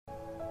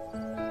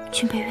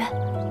君北月。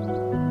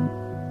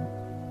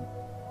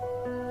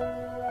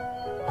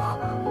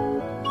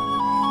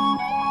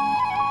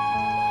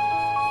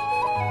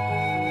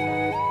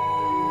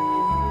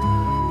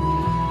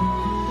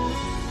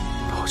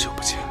好久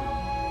不见。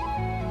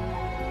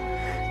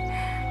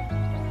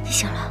你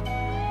醒了。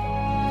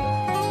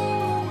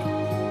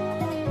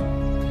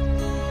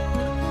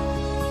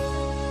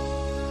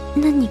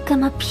那你干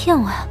嘛骗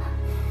我呀？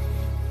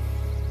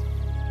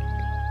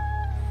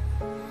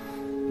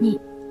你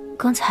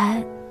刚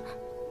才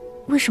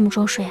为什么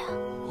装睡啊？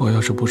我要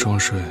是不装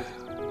睡，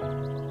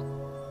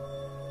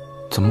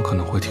怎么可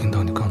能会听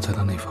到你刚才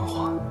的那番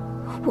话？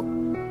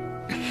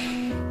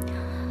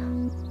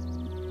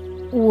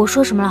我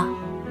说什么了？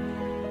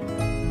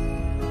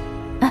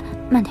哎，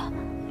慢点。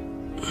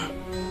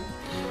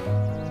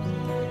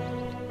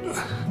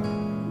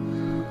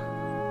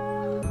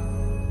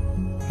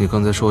你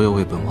刚才说要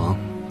为本王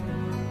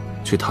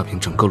去踏平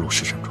整个鲁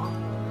氏山庄，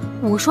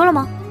我说了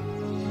吗？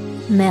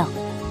没有。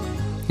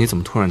你怎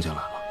么突然间来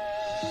了？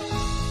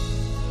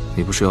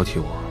你不是要替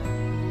我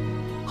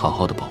好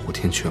好的保护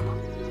天阙吗？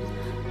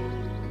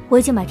我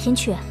已经把天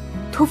阙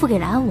托付给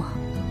了安王，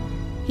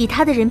以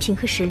他的人品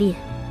和实力，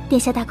殿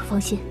下大可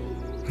放心。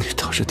你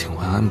倒是挺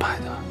会安排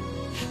的，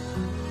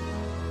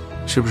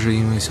是不是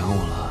因为想我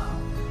了，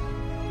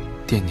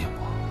惦念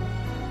我，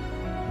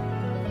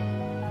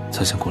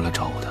才想过来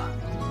找我的？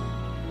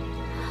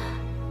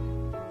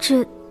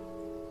这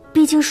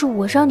毕竟是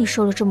我让你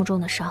受了这么重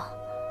的伤。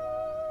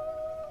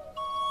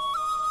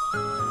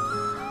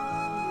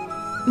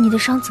你的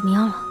伤怎么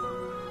样了？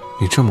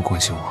你这么关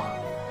心我？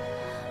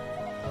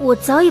我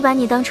早已把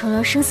你当成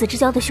了生死之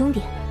交的兄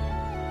弟，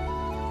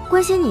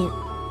关心你，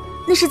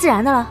那是自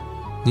然的了。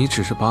你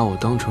只是把我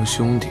当成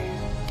兄弟，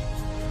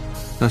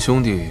那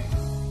兄弟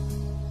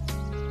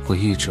会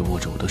一直握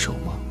着我的手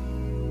吗？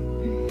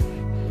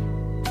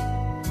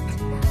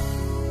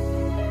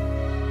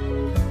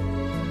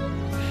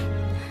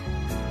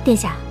殿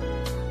下，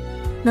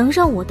能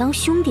让我当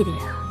兄弟的人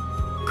啊，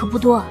可不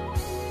多。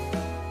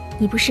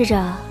你不试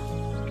着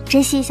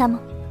珍惜一下吗？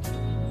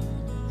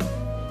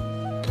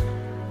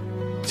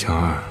晴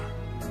儿，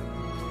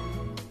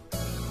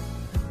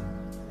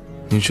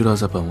你知道，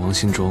在本王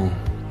心中，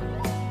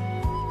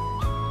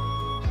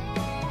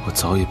我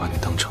早已把你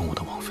当成我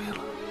的王妃了。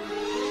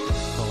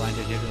喝完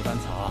这些热丹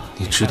草，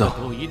你知道，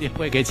都一定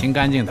会给清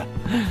干净的。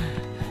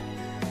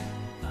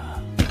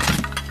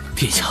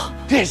殿下，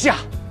殿下，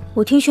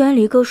我听轩辕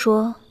离歌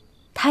说，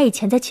他以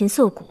前在琴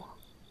瑟谷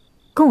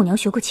跟我娘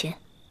学过琴。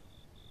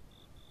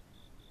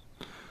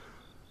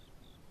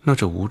那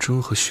这无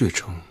争和血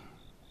争，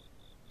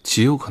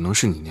极有可能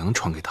是你娘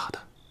传给他的。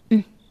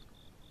嗯。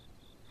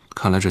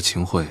看来这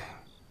琴会，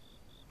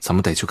咱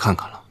们得去看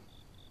看了。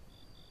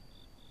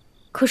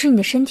可是你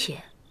的身体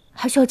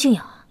还需要静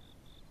养啊。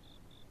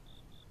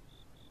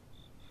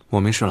我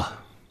没事了。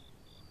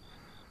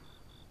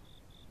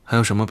还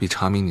有什么比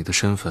查明你的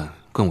身份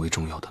更为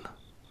重要的呢？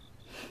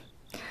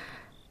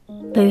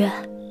北月，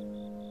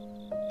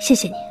谢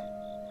谢你。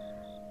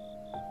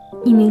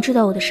你明知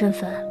道我的身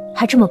份，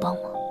还这么帮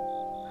我。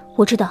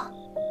我知道，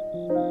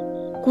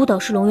孤岛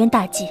是龙渊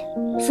大忌，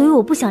所以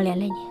我不想连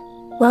累你，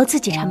我要自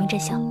己查明真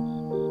相。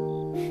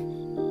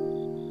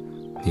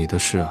你的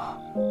事啊，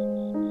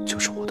就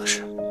是我的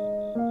事。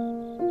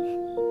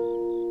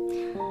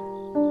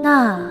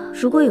那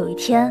如果有一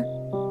天，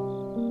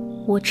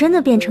我真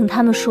的变成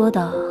他们说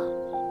的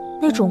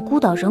那种孤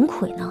岛人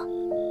魁呢？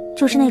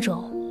就是那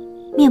种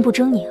面不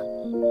狰狞，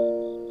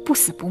不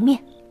死不灭。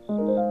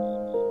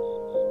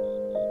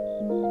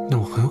那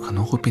我很有可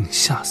能会被你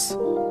吓死。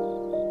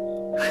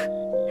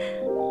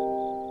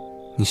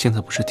你现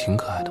在不是挺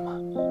可爱的吗？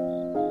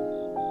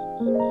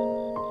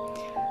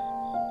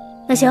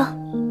那行，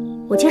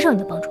我接受你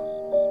的帮助。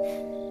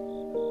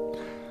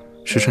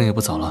时辰也不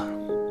早了，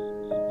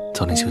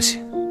早点休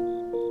息。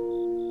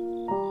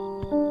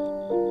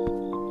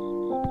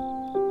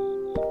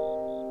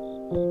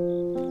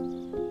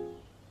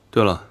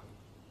对了，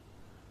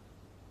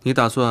你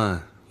打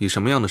算以什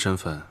么样的身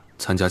份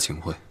参加琴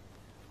会？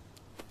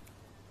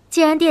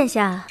既然殿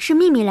下是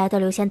秘密来到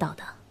流仙岛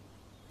的，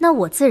那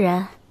我自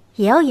然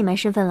也要隐瞒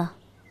身份了。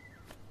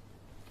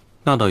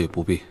那倒也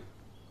不必。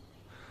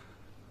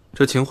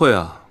这琴会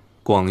啊，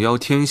广邀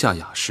天下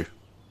雅士，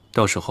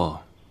到时候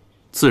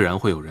自然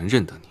会有人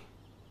认得你。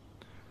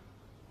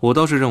我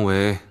倒是认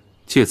为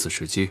借此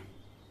时机，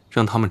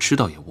让他们知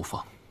道也无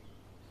妨。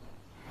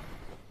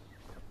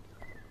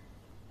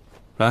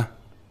来，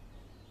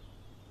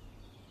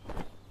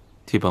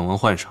替本王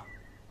换上。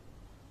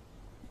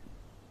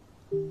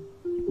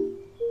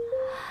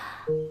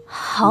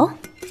好。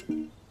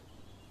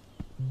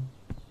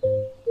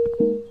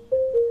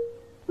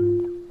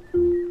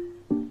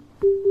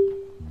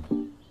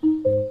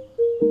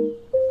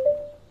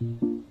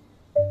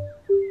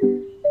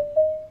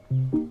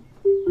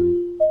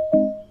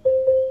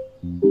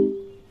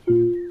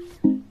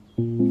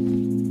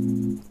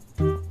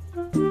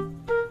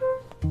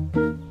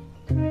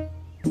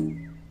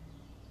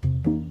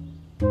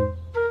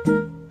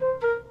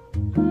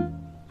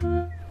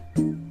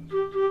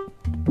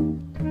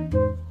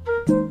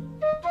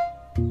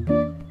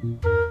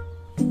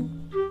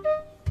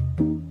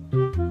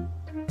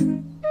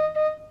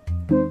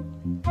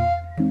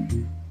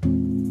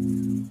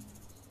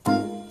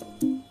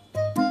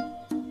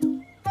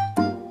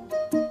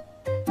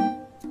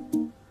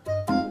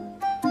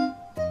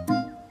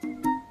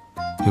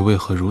为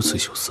何如此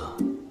羞涩？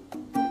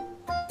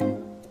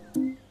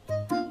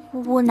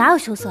我哪有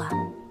羞涩啊？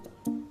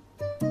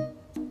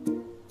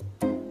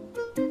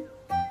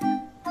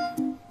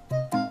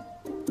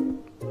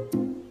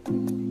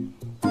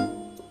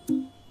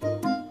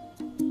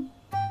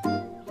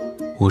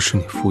我是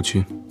你夫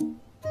君，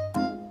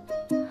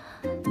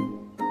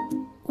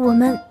我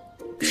们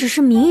只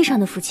是名义上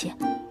的夫妻，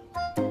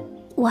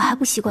我还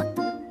不习惯。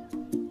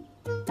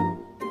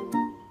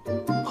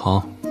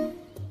好，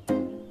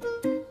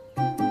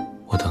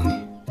我等你。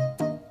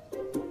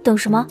等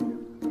什么？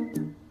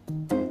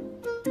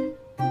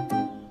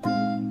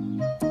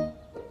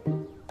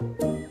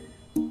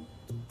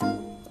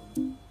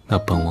那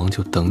本王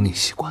就等你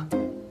习惯。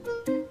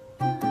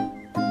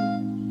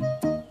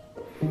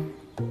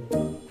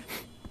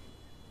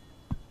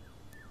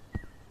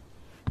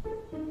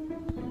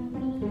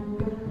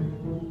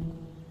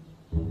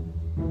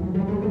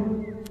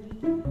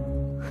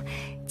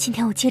今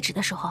天我接旨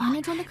的时候啊，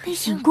那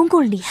尹公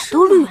公脸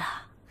都绿了。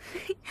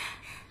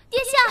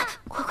殿下，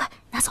快快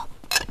拿走，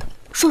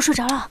说我睡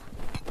着了。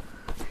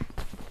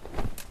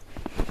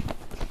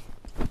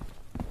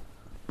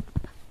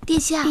殿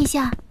下，殿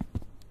下，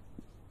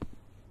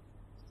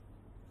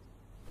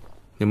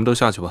你们都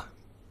下去吧。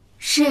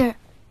是。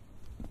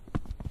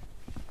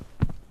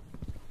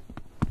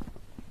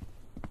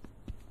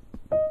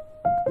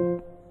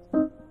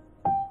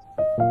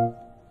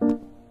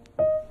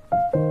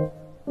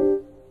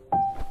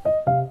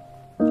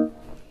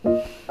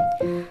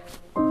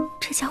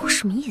这家伙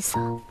什么意思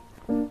啊？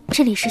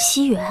这里是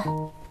西园，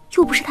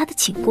又不是他的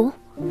寝宫，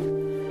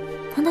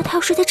难道他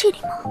要睡在这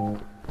里吗？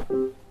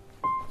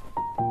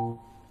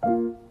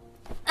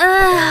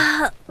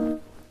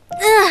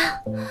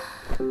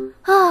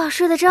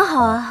睡得真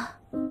好啊！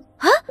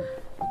啊，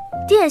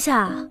殿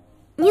下，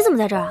你怎么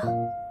在这儿啊？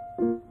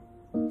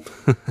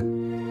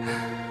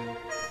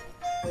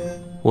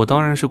我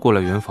当然是过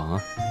来圆房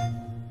啊。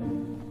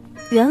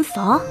圆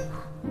房？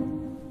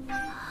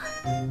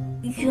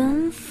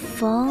圆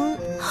房？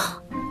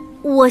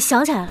我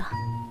想起来了，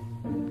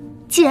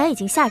既然已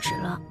经下旨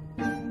了，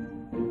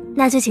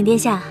那就请殿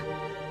下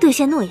兑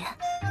现诺言，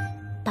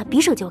把匕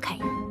首借我看一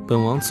眼。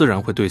本王自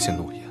然会兑现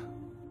诺言，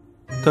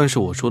但是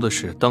我说的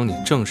是，当你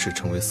正式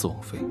成为四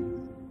王妃，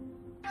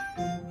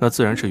那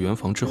自然是圆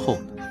房之后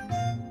呢。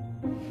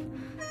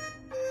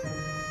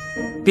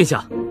殿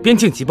下，边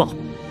境急报。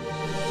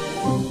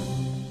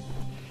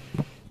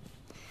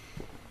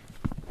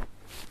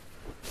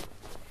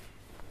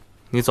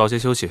你早些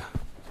休息，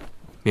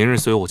明日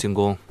随我进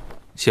宫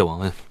谢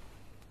王恩。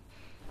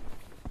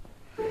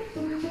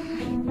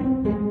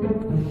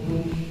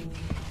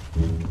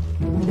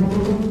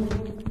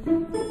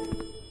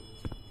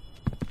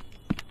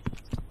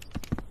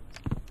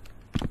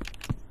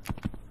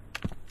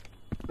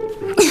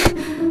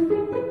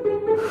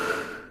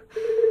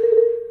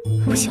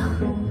不行，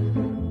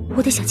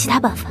我得想其他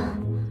办法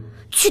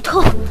去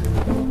偷。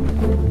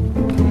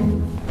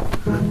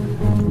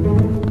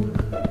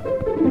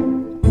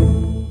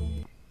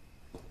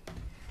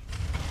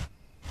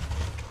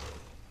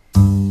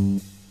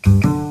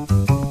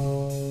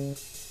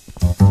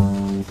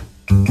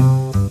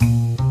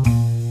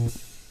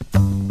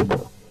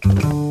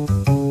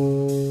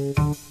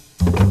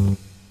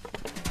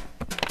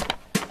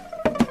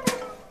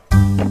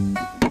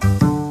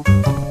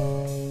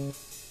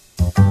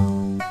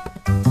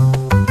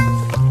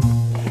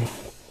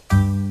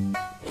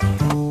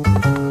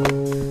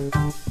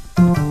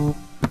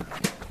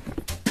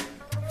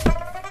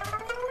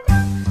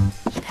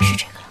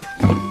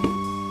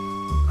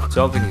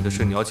交给你的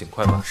事，你要尽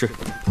快办。是，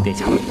殿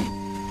下。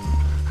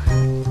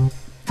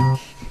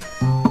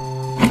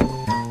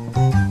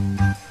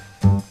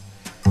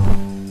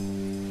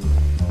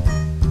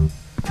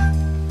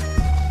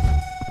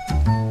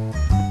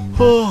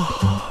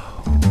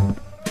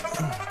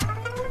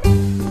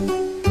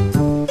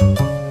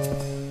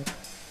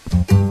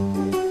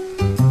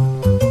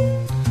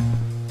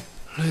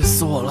累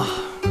死我了。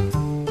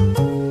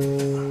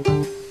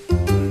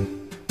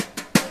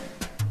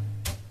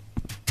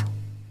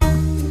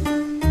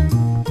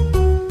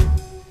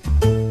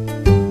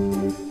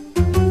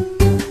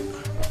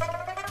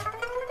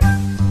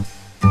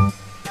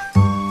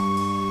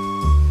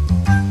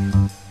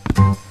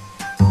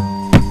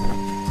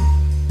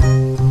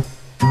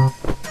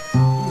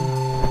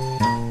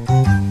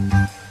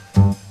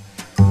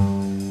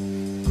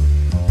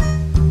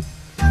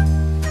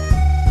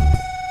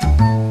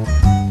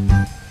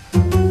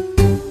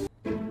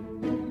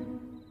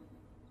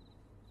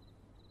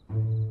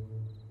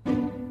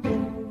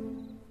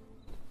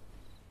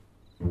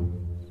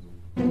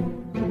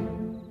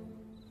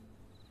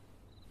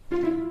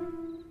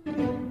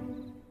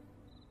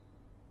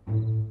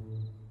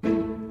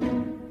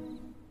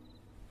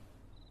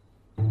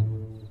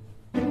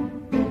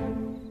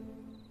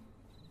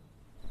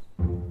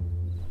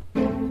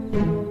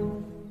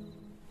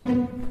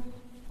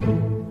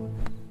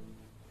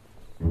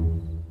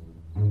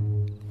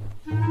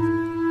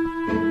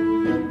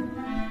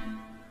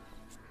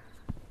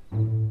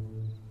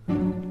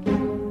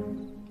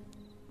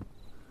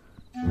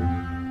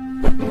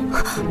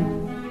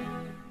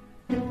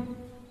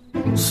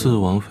四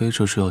王妃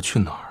这是要去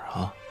哪儿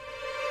啊？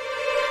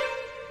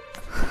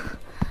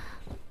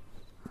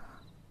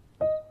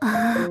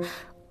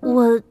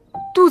我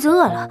肚子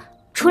饿了，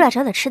出来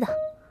找点吃的。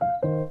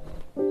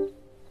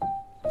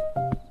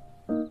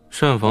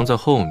膳房在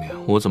后面，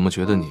我怎么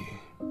觉得你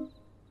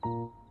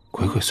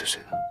鬼鬼祟祟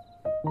的？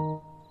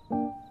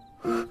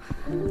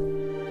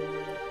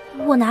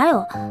我哪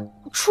有？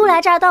初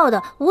来乍到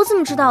的，我怎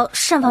么知道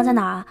膳房在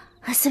哪儿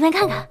啊？随便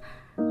看看。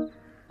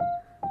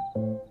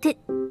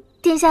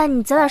殿下，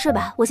你早点睡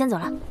吧，我先走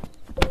了。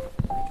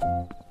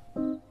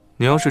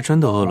你要是真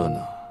的饿了呢，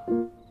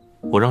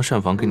我让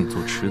膳房给你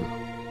做吃的。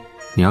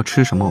你要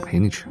吃什么，我陪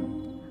你吃。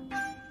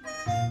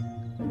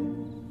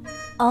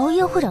熬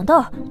夜会长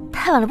痘，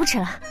太晚了，不吃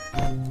了。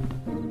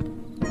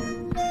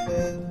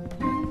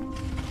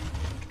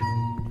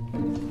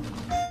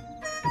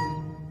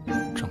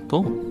长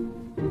痘？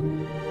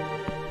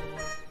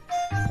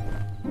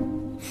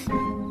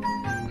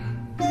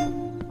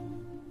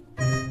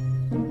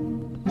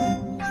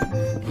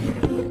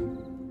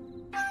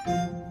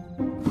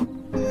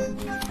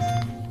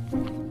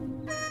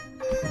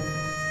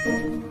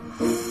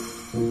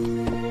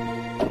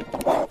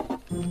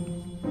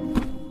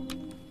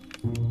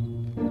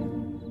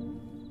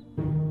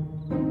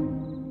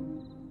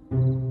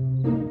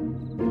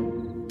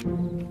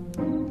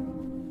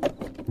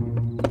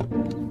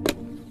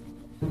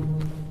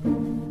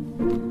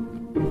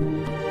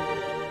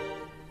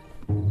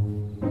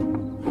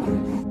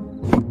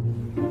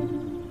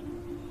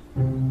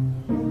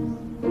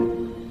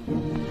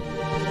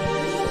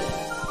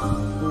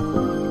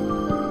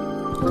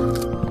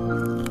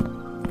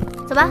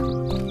走吧。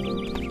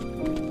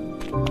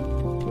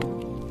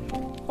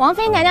王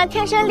妃娘娘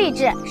天生丽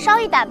质，稍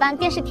一打扮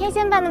便是天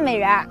仙般的美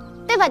人儿，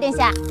对吧，殿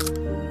下？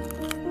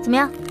怎么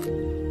样？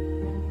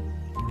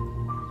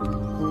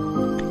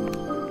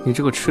你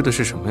这个吃的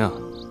是什么呀？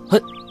哎，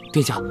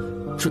殿下，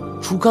这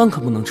猪肝可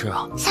不能吃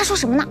啊！瞎说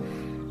什么呢？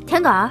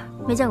甜杆儿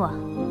没见过。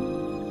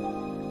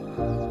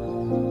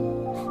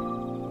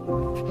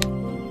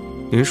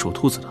你是属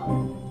兔子的。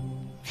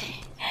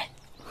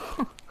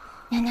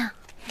娘娘，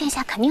殿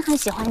下肯定很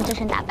喜欢你这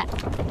身打扮。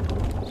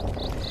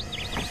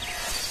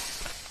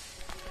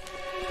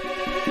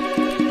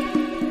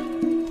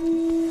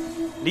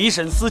李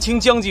婶思卿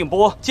江静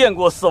波见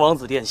过四王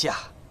子殿下，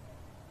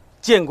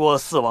见过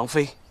四王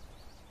妃。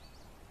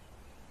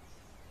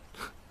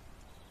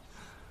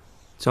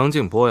江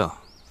静波呀，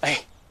哎，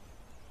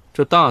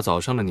这大早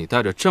上的你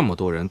带着这么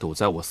多人堵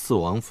在我四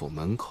王府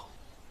门口，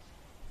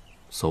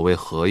所谓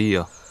何意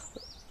啊？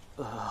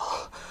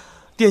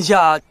殿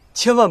下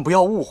千万不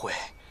要误会，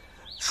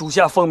属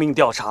下奉命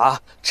调查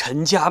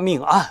陈家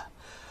命案，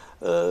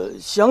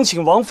想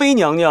请王妃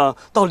娘娘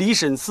到李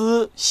婶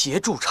司协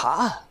助查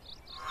案。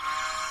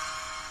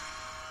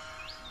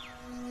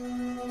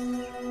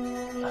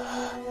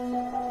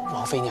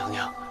王妃娘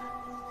娘，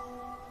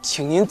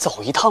请您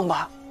走一趟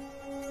吧。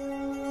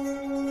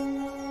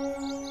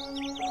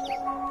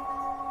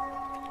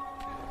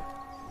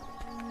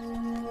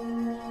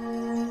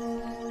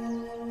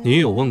你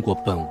有问过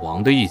本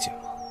王的意见吗？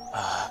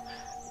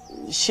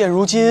现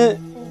如今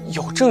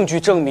有证据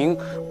证明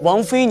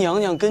王妃娘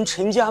娘跟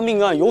陈家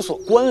命案有所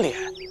关联，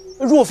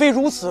若非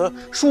如此，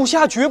属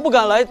下绝不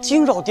敢来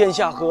惊扰殿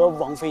下和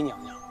王妃娘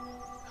娘。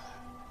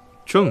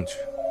证据？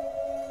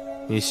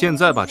你现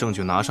在把证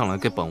据拿上来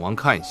给本王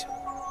看一下。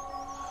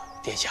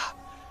殿下，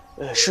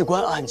事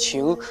关案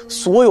情，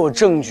所有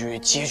证据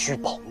皆需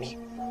保密，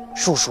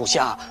属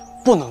下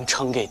不能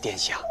呈给殿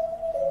下。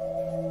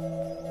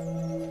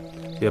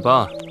也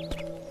罢，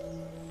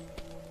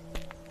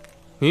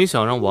你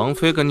想让王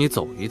妃跟你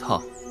走一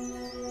趟，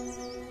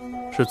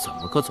是怎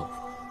么个走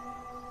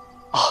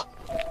法？啊，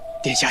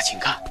殿下请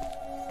看。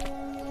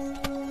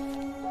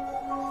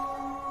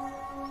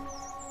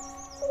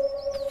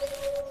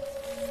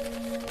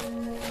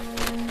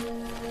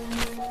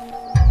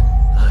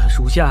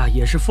属下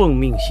也是奉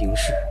命行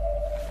事，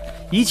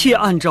一切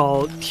按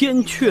照天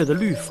阙的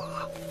律法，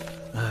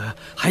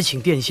还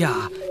请殿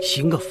下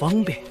行个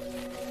方便。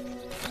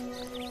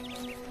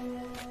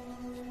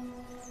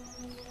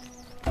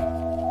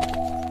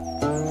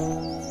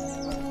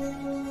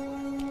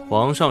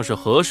皇上是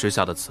何时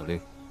下的此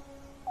令？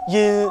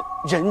因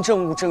人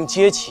证物证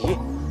皆齐，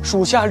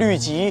属下虑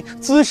及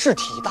兹事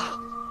体大，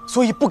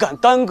所以不敢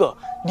耽搁，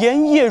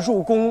连夜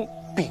入宫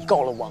禀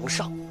告了王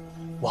上。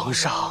王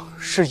上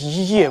是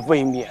一夜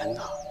未眠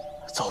呐，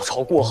早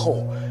朝过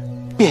后，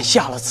便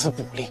下了此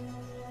补令。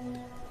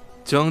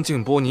江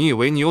静波，你以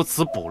为你有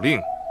此补令，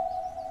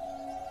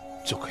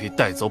就可以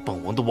带走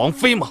本王的王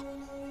妃吗？